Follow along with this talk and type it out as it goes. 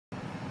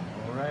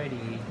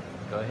Alrighty,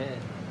 go ahead.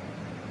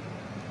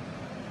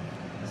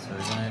 So we're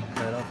gonna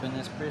cut open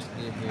this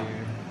brisket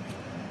here.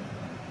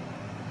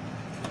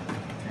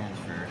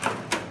 Transfer.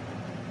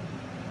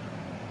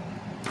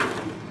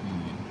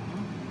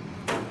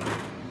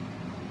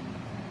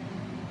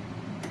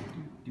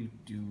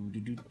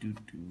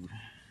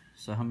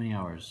 So how many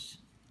hours?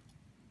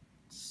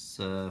 It's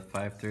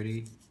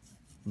 5:30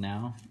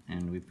 now,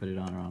 and we put it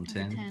on around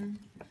 10.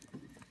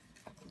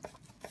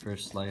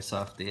 First slice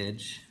off the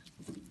edge.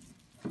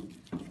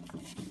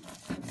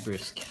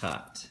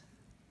 Brisket.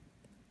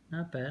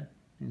 Not bad.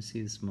 You can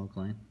see the smoke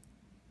line.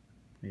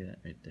 Look at that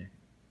right there.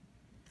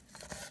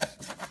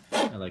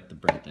 I like the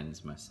burnt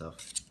ends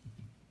myself.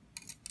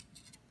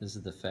 This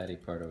is the fatty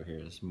part over here.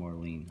 It's more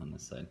lean on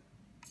this side.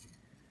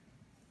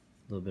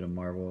 A little bit of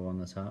marble on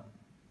the top.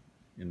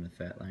 And the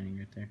fat lining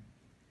right there.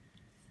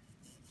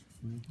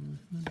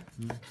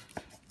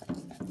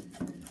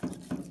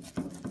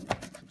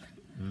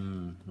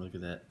 Look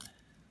at that.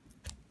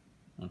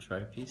 Want to try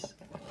a piece?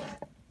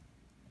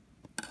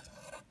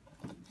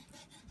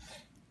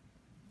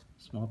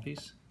 Small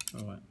piece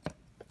or what?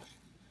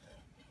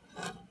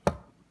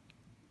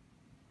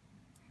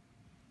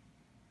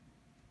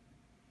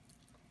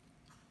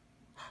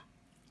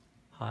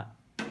 Hot.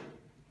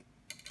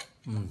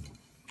 And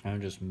it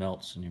just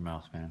melts in your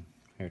mouth, man.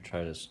 Here,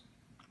 try this.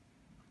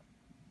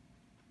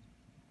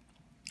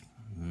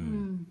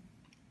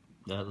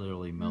 That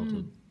literally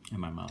melted in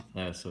my mouth.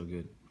 That is so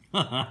good.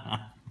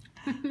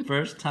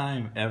 First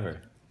time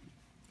ever.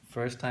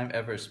 First time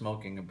ever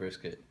smoking a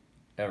brisket.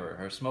 Ever.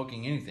 Or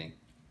smoking anything.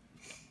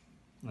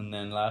 And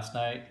then last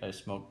night I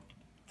smoked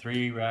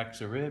 3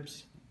 racks of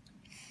ribs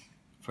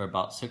for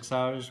about 6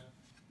 hours.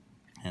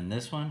 And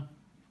this one,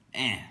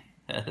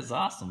 that is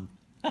awesome.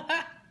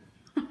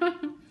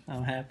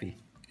 I'm happy.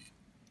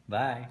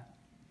 Bye.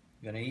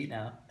 Gonna eat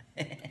now.